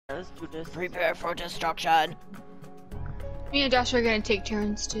Let's do this. Prepare for destruction. Me and Josh are gonna take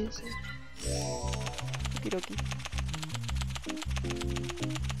turns too. So. Okie dokie.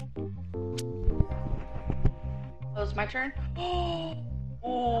 Oh, it's my turn?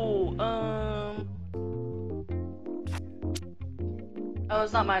 Oh, Oh,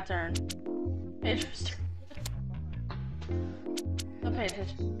 it's not my turn. Pedro's turn. Don't pay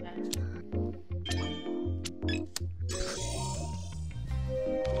attention to that.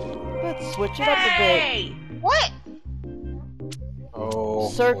 Let's switch it up a bit. What? Oh.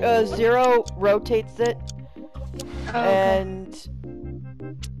 0 rotates it. Oh, okay. And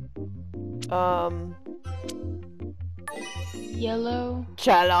Yellow.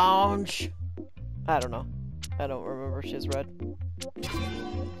 challenge. I don't know. I don't remember. She's red.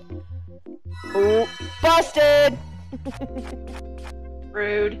 Oh, busted!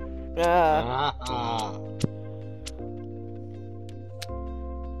 Rude. Ah.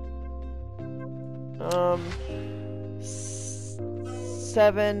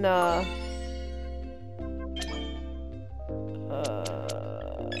 7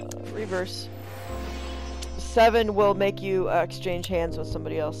 reverse. 7 will make you exchange hands with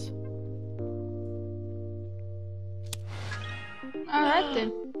somebody else. Alright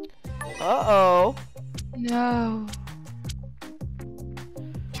then. Uh-oh. No.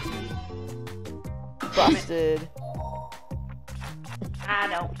 Busted. I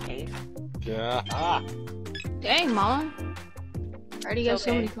don't care. Yeah. Dang, Mama. Already got It's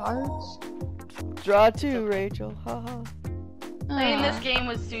so okay. many cards. Draw 2, Rachel. Haha. Playing this game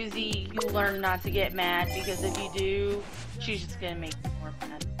with Susie, you learn not to get mad, because if you do, she's just gonna make you more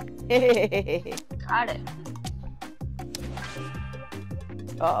mad. Got it.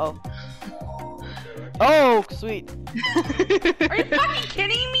 Uh-oh. Oh, sweet. Are you fucking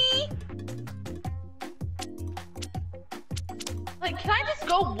kidding me? Like, can I just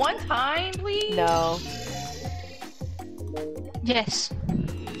go one time, please? No. Yes.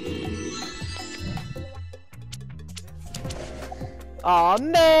 Aw,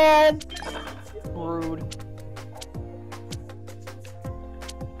 man! Rude.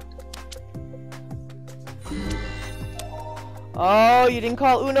 Oh, you didn't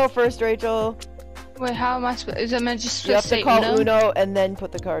call Uno first, Rachel. Wait, how am I supposed? Is that meant just You have to say to call Uno? Uno and then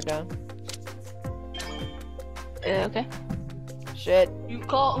put the card down. Okay. Shit. You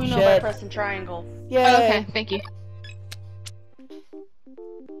call Uno by Shit. pressing triangle. Yay. Oh, okay, thank you.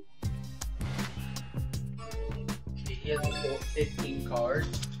 He has to pull 15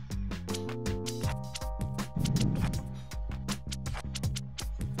 cards.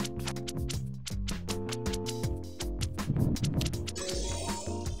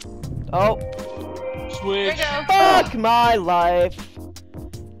 Oh, There Switch. you go. fuck my life.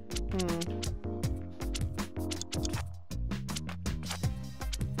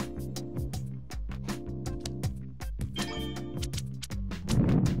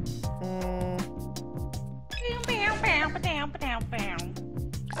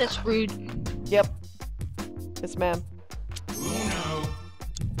 That's rude. Yep. Yes, ma'am. Uno.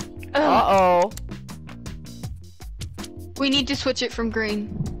 Ugh. Uh-oh. We need to switch it from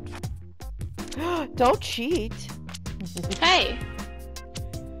green. Don't cheat. Hey!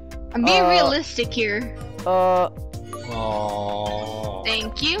 I'm being Uh, realistic here. Oh.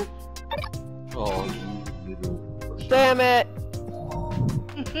 Thank you. Oh, you little. Damn it.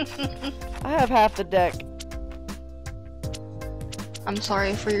 I have half the deck. I'm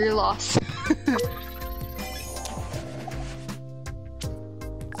sorry for your loss.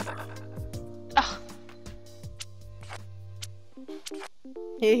 Ah,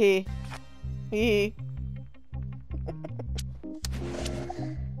 Hee hee. Hee hee.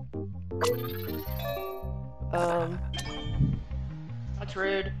 That's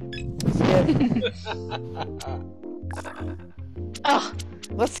rude. Skip. oh,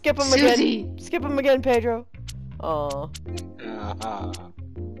 Let's skip him Susie. again. Skip him again, Pedro. Aw.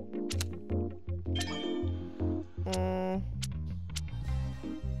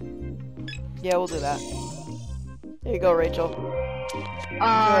 Yeah, we'll do that. There you go, Rachel.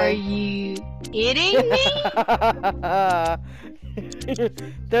 are you kidding me?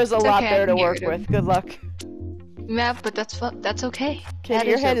 There's a It's lot okay, I there to can get work rid of with. Good luck. Yeah, but that's okay. Kid, That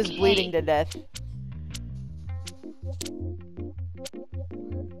your is head is okay. bleeding to death.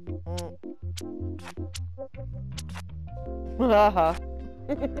 Haha.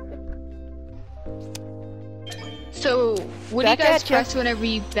 So, what do you Back guys at ya. press whenever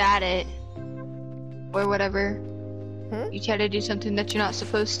you bat it? Or whatever? Hmm? You try to do something that you're not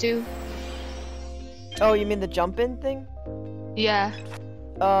supposed to? Oh, you mean the jump in thing? Yeah.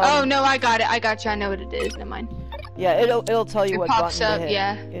 Oh Um, no, I got it. I got you. I know what it is. Never mind. Yeah, it'll tell you It what pops button up, to hit.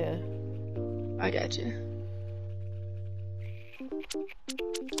 yeah. Yeah. I got you.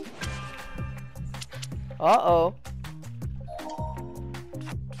 Uh-oh.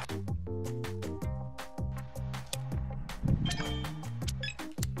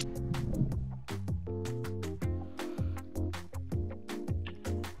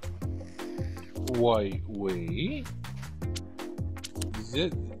 Wait.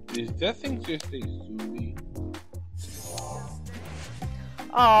 Is that thing just a zombie?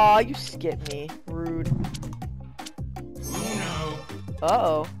 Aw, you skipped me. Rude.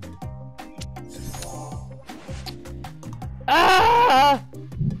 Uh-oh. Ah!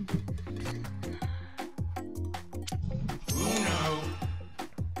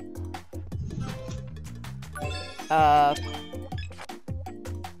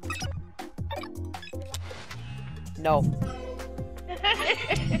 No.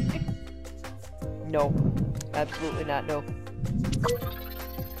 No. Absolutely not, no.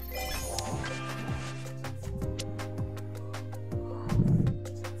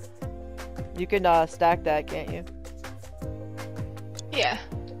 You can, stack that, can't you? Yeah.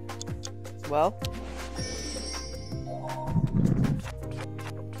 Well.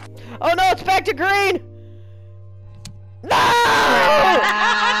 Oh no, it's back to green! No!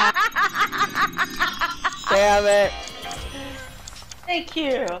 Damn it. Thank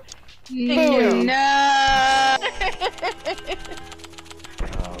you. Boom. No.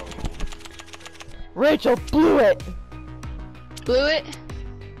 Rachel blew it! Blew it?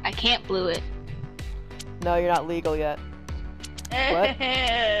 I can't blew it. No, you're not legal yet. What?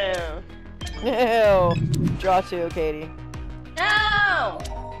 Ew. Ew. Draw two, Katie. No!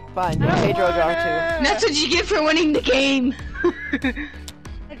 Fine, I don't Pedro draw wanna. two. That's what you get for winning the game.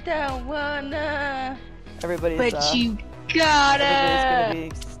 I don't wanna. Everybody's, But you everybody's gotta. gonna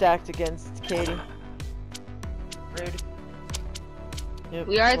be stacked against Katie. Rude. Yep.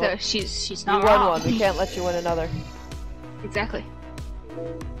 We are Well, though. She's You not won wrong. one, we can't let you win another. Exactly.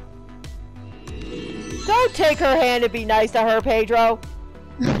 Don't take her hand and be nice to her, Pedro!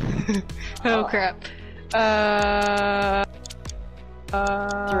 Oh crap.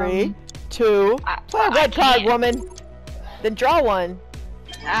 3, 2, play a red card, can't. woman! Then draw one,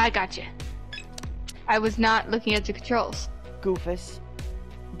 I got you. I was not looking at the controls. goofus.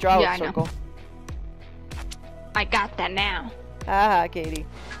 Draw Yeah, a I know. circle. I got that now. Haha, Katie.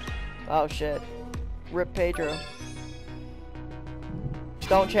 Oh shit. Rip Pedro.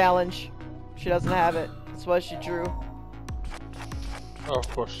 Don't challenge. She doesn't have it. That's what she drew. Oh, of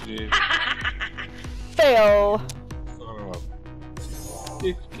course she did. Fail! Son of a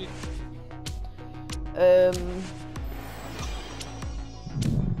biscuit.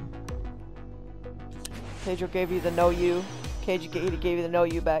 Pedro gave you the no you. Katie gave you the no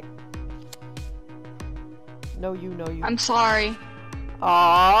you back. No you, no you. I'm sorry.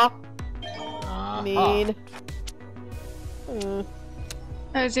 Aww, Uh-huh. mean.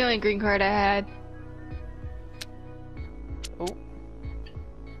 That was the only green card I had. Oh.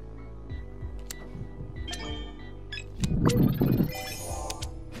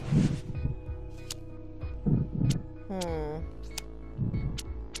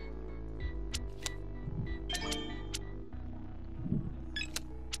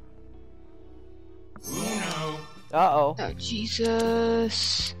 Uh-oh. Oh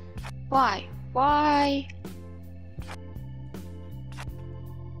Jesus. Why? Why?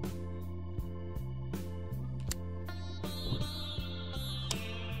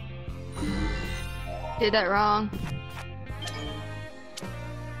 Did that wrong.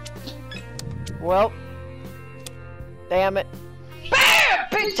 Well. Damn it. BAM!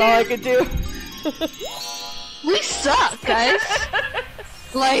 That's all I could do. We suck, guys.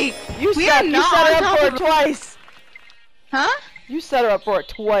 Like, You we suck. are You not set her on up top for of it twice. Huh? You set her up for it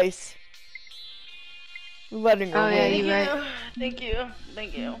twice. You're letting her Oh, yeah, win. you right. Thank you.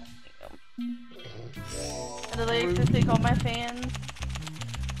 Thank you. I'd like to thank all my fans.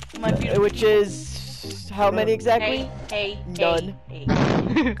 My beautiful Which is how many exactly? Hey, None. Hey.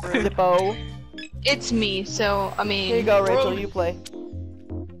 Zippo. It's me, so, I mean... Here you go, Rachel. You play.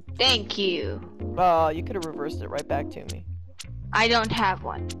 Thank you. Oh, you could have reversed it right back to me. I don't have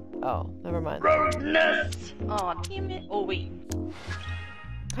one. Oh, never mind. Roadness! Oh, damn it. Oh, wait.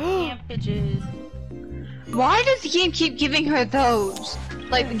 Damn bitches. Why does the game keep giving her those?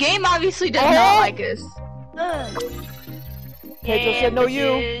 Like, the game obviously does Oh! not like us. Pedro said no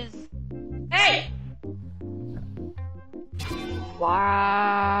you. Hey!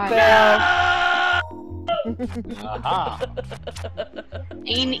 Why? Fail. Aha.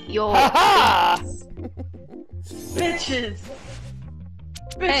 In your Ha face. Bitches!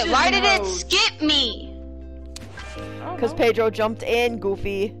 Hey, Bitches why did it mode. skip me? Because Pedro jumped in,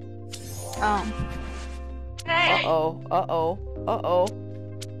 Goofy. Oh. Hey! Uh-oh, uh-oh, uh-oh.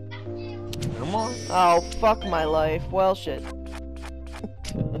 Come on. Oh, fuck my life. Well, shit.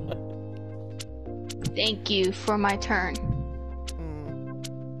 Thank you for my turn.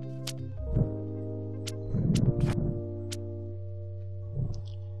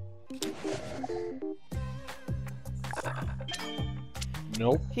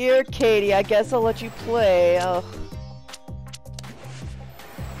 Nope. Here, Katie, I guess I'll let you play. Ugh.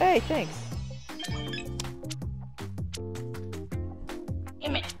 Hey, thanks.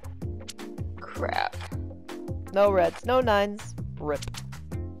 Damn it. Crap. No reds, no nines. Rip.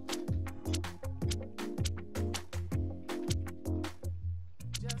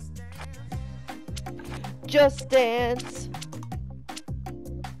 Just dance.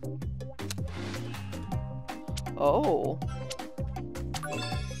 Oh.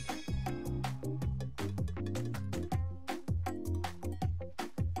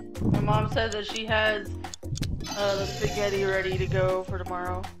 My mom said that she has the spaghetti ready to go for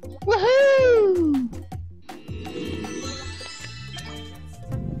tomorrow. Woohoo!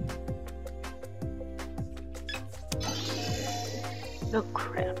 Oh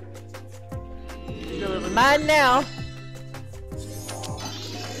crap. Mine now.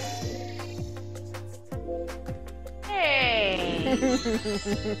 Hey!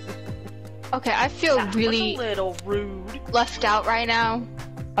 Okay, I feel That was really a little rude. left out right now.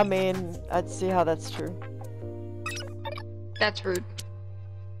 I mean, I'd see how that's true. That's rude.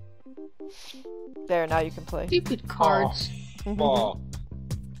 There, now you can play. Stupid cards. Ball.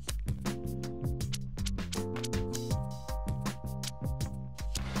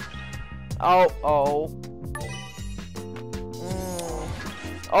 Oh, oh.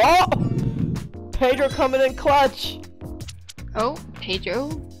 Oh! Pedro coming in clutch! Oh, Pedro,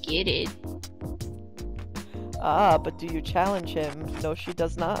 get it. Ah, but do you challenge him? No, she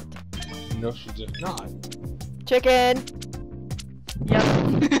does not. No, she does not. Chicken! Yep.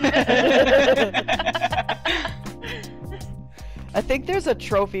 I think there's a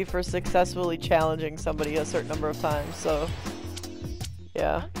trophy for successfully challenging somebody a certain number of times, so...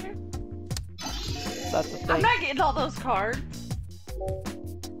 Yeah. That's the thing. I'm not getting all those cards.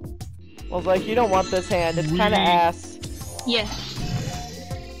 Well, it's like, you don't want this hand, it's kinda ass. Yes.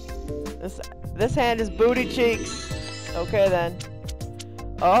 This hand is booty cheeks. Okay then.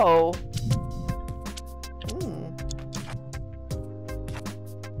 Uh-oh.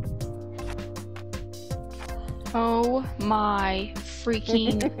 Oh my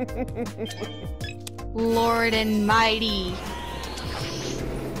freaking Lord and Mighty.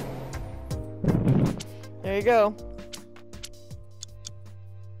 There you go.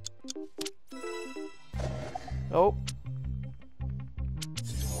 Oh.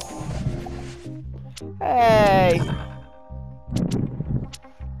 Hey!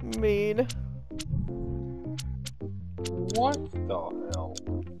 Mean. What the hell?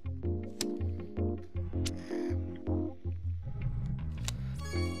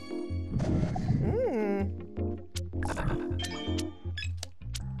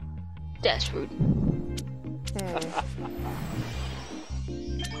 That's rude.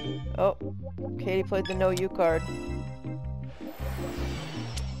 Oh, Katie played the no you card.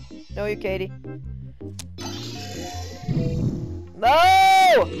 No you, Katie.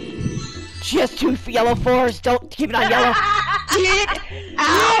 No! She has 2 yellow 4s. Don't keep it on yellow.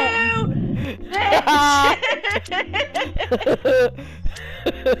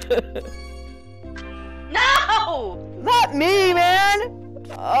 No! Not me, man.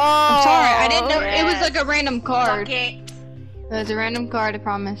 Oh, I'm sorry, I didn't know it was like a random card. Okay. It was a random card, I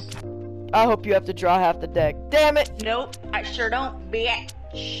promise. I hope you have to draw half the deck. Damn it! Nope, I sure don't, bitch.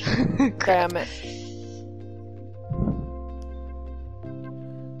 Damn it!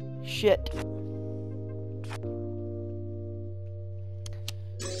 Shit.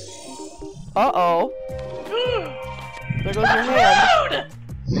 Uh-oh. There goes your hand.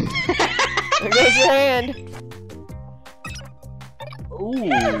 There goes your hand. Ooh.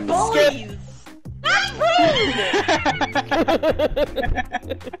 Bullies! That's rude!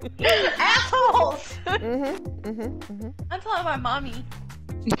 Assholes! I'm telling my mommy.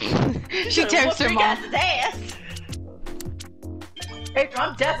 She tears her mom. Ass. Hey,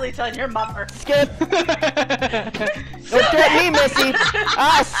 I'm definitely telling your mother. Skip! Don't threaten me, Missy!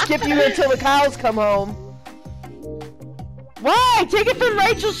 I'll skip you until the cows come home. Why? Take it from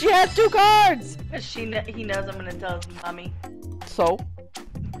Rachel, she has 2 cards! He knows I'm gonna tell his mommy. So?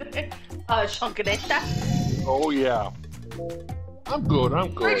 Shunkanetta. Oh yeah. I'm good,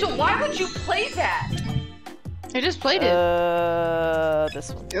 I'm good. Rachel, why would you play that? I just played it.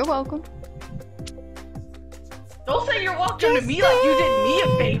 This one. You're welcome. Don't say you're welcome to me like you did me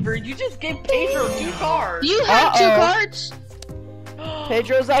a favor. You just gave Pedro 2 cards. You have 2 cards?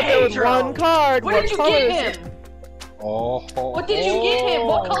 Pedro's out there with 1 card. What did you color get is him? it? What did you get him?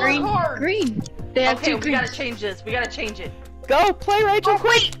 What color Green. card? Green. They have Okay, 2 we green. gotta change this. We gotta change it. Go, play Rachel,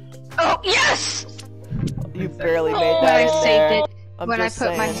 quick! Oh, yes! You barely made When that I in saved there. it. I'm When I just put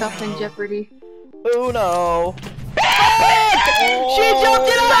saying. myself in jeopardy. Uno. She jumped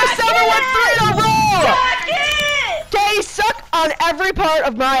in on our 7-1-3 in a row! Suck it! Okay, suck on every part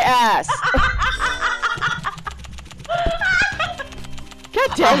of my ass. God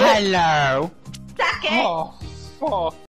damn it. Hello. Suck it! Oh, fuck.